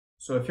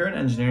So if you're an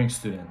engineering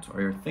student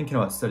or you're thinking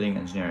about studying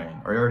engineering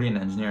or you're already an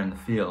engineer in the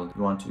field,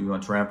 you want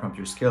to ramp up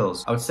your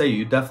skills, I would say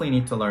you definitely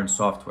need to learn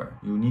software.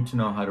 You need to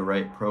know how to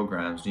write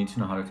programs. You need to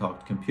know how to talk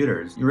to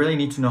computers. You really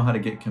need to know how to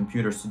get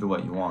computers to do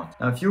what you want.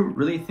 Now, if you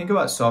really think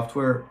about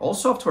software, all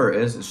software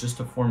is just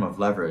a form of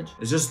leverage.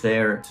 It's just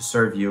there to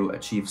serve you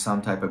achieve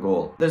some type of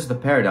goal. This is the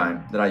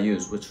paradigm that I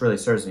use, which really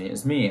serves me,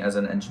 is me as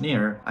an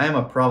engineer. I am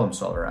a problem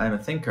solver. I am a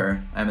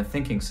thinker. I am a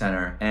thinking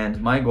center. And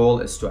my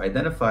goal is to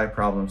identify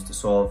problems to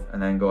solve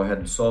and then go ahead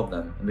and solve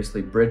them and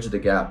basically bridge the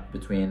gap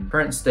between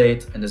current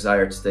state and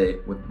desired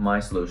state with my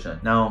solution.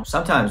 Now,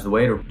 sometimes the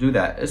way to do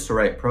that is to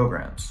write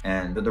programs.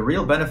 And the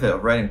real benefit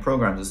of writing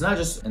programs is not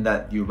just in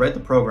that you write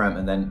the program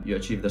and then you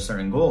achieve the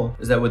certain goal,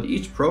 is that with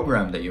each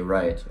program that you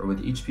write or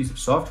with each piece of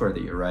software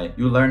that you write,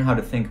 you learn how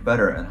to think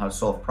better and how to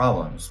solve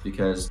problems.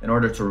 Because in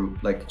order to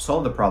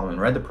solve the problem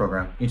and write the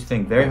program, you need to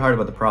think very hard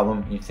about the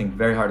problem, you need to think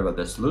very hard about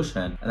the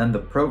solution, and then the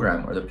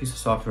program or the piece of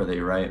software that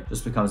you write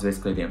just becomes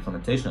basically the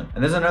implementation.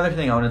 And there's another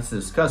thing I wanted to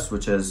discuss,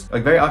 which is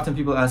very often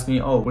people ask me,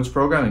 oh, which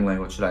programming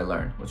language should I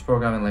learn? Which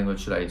programming language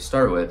should I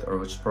start with? Or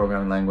which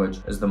programming language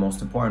is the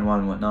most important one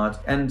and whatnot?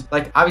 And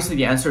obviously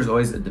the answer is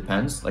always it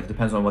depends.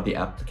 Depends on what the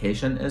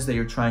application is that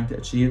you're trying to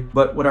achieve.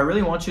 But what I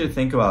really want you to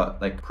think about,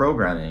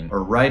 programming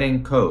or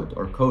writing code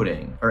or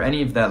coding or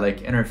any of that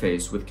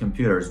interface with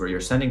computers where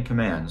you're sending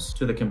commands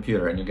to the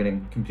computer and you're getting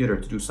the computer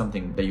to do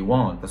something that you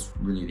want. That's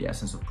really the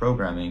essence of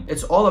programming.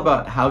 It's all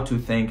about how to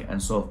think and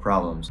solve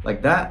problems.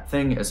 That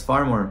thing is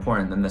far more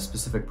important than the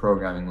specific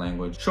programming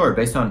language. Sure,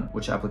 based on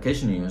which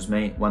application you use,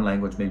 one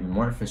language may be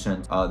more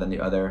efficient than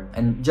the other.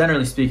 And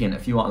generally speaking,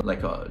 if you want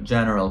a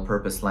general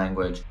purpose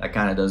language that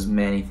kind of does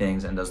many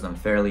things and does them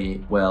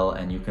fairly well,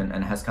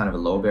 and has kind of a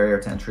low barrier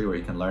to entry where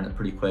you can learn it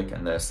pretty quick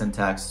and the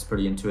syntax is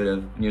pretty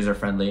intuitive and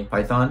user-friendly,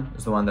 Python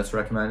is the one that's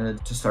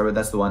recommended to start with.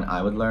 That's the one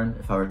I would learn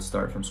if I were to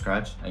start from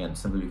scratch. Again,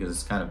 simply because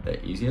it's kind of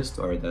the easiest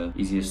or the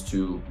easiest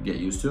to get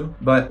used to.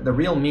 But the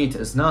real meat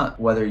is not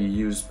whether you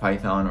use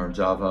Python or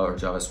Java or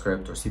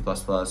JavaScript or C++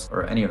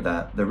 or any of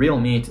that. The real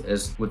meat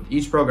is with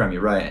each program you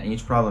write and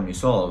each problem you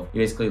solve,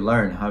 you basically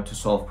learn how to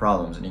solve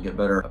problems and you get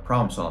better at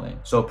problem solving.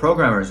 So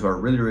programmers who are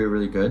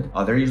really good,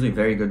 they're usually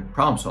very good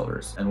problem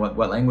solvers. And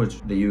what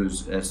language they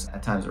use is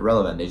at times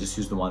irrelevant. They just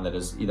use the one that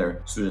is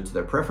either suited to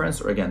their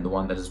preference or again, the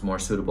one that is more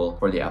suitable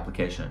for the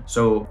application.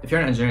 So if you're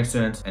an engineering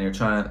student and you're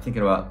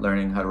thinking about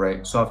learning how to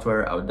write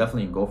software, I would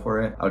definitely go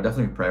for it. I would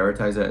definitely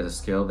prioritize it as a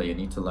skill that you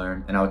need to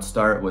learn. And I would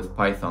start with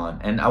Python.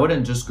 And I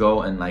wouldn't just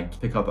go and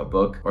pick up a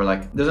book or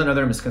there's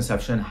another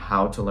misconception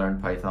how to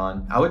learn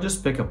Python. I would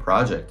just pick a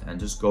project and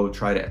just go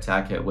try to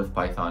attack it with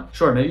Python.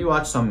 Sure, maybe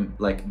watch some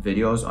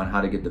videos on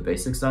how to get the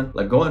basics done.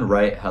 Go and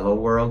write hello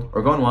world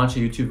or go and watch a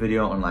YouTube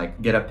video on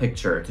get a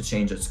picture to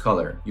change its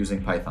color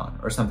using Python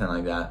or something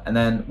like that. And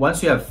then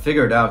once you have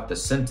figured out the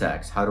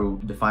syntax, how to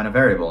define a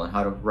variable and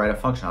how to write a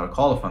function, how to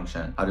call a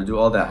function, how to do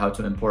all that, how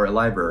to import a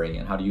library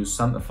and how to use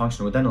a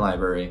function within a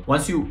library.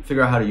 Once you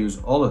figure out how to use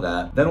all of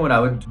that, then what I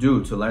would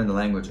do to learn the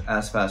language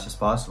as fast as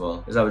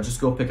possible is I would just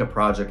go pick a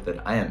project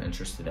that I am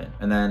interested in.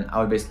 And then I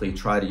would basically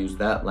try to use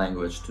that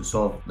language to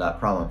solve that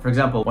problem. For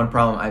example, one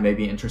problem I may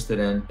be interested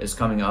in is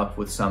coming up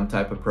with some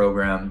type of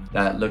program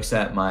that looks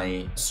at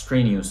my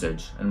screen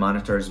usage and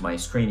monitors my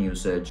screen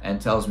usage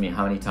and tells me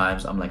how many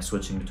times I'm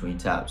switching between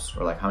tabs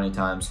or how many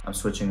times I'm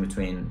switching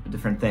between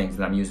different things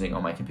that I'm using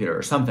on my computer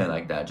or something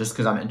like that, just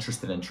because I'm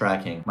interested in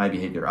tracking my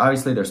behavior.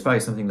 Obviously, there's probably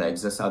something that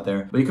exists out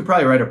there, but you could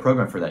probably write a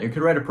program for that. You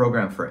could write a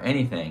program for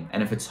anything.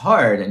 And if it's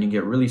hard and you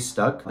get really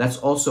stuck, that's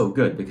also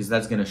good because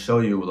that's going to show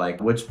you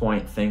which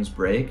point things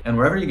break. And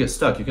wherever you get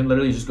stuck, you can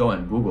literally just go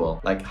and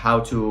Google how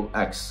to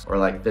X or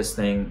this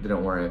thing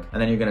didn't work.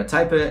 And then you're going to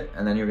type it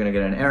and then you're going to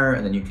get an error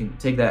and then you can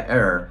take that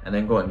error and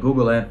then go and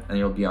Google it and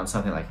you'll be on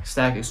something like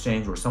Stack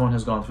Exchange where someone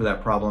has gone through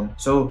that problem.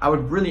 So I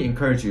would really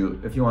encourage you,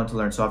 if you want to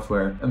learn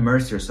software,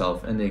 immerse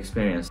yourself in the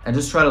experience and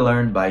just try to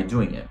learn by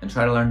doing it and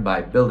try to learn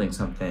by building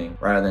something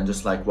rather than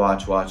just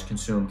watch,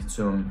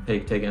 consume,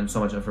 take in so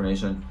much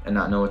information and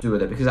not know what to do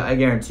with it. Because I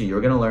guarantee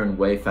you're going to learn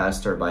way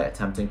faster by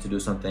attempting to do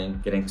something,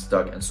 getting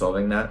stuck and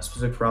solving that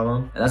specific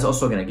problem. And that's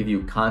also going to give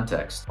you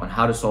context on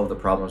how to solve the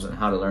problems and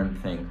how to learn the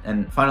thing.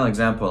 And final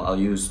example I'll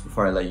use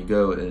before I let you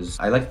go is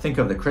I like to think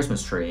of the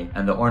Christmas tree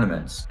and the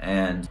ornaments.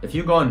 And if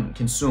you go and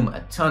consume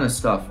a ton of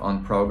stuff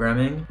on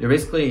programming, you're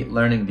basically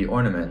learning the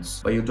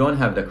ornaments, but you don't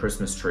have the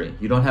Christmas tree.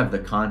 You don't have the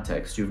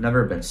context. You've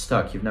never been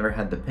stuck. You've never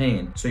had the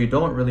pain. So you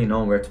don't really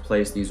know where to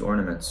place these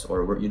ornaments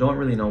or you don't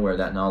really know where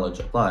that knowledge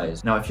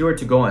applies. Now, if you were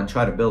to go and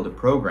try to build a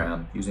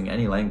program using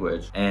any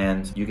language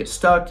and you get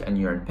stuck and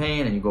you're in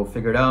pain and you go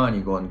figure it out and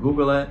you go and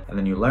Google it and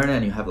then you learn it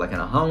and you have an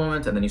aha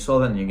moment and then you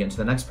solve it and you get into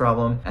the next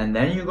problem and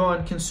then you go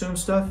and consume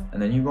stuff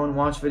and then you go and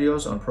watch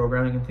videos on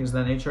programming and things of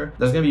that nature,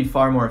 that's going to be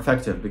far more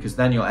effective because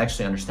then you'll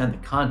actually understand the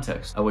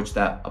context at which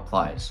that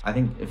applies. I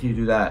think if you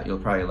do that, you'll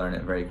probably learn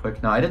it very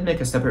quick. Now, I did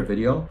make a separate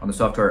video on the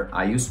software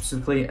I use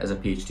specifically as a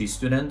PhD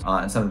student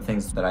and some of the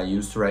things that I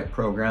use to write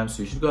programs,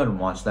 so you should go ahead and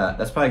watch that.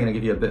 That's probably going to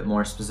give you a bit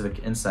more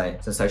specific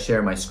insight since I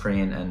share my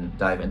screen and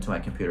dive into my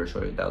computer, show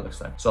you what that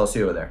looks like. So I'll see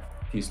you over there.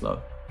 Peace,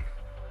 love.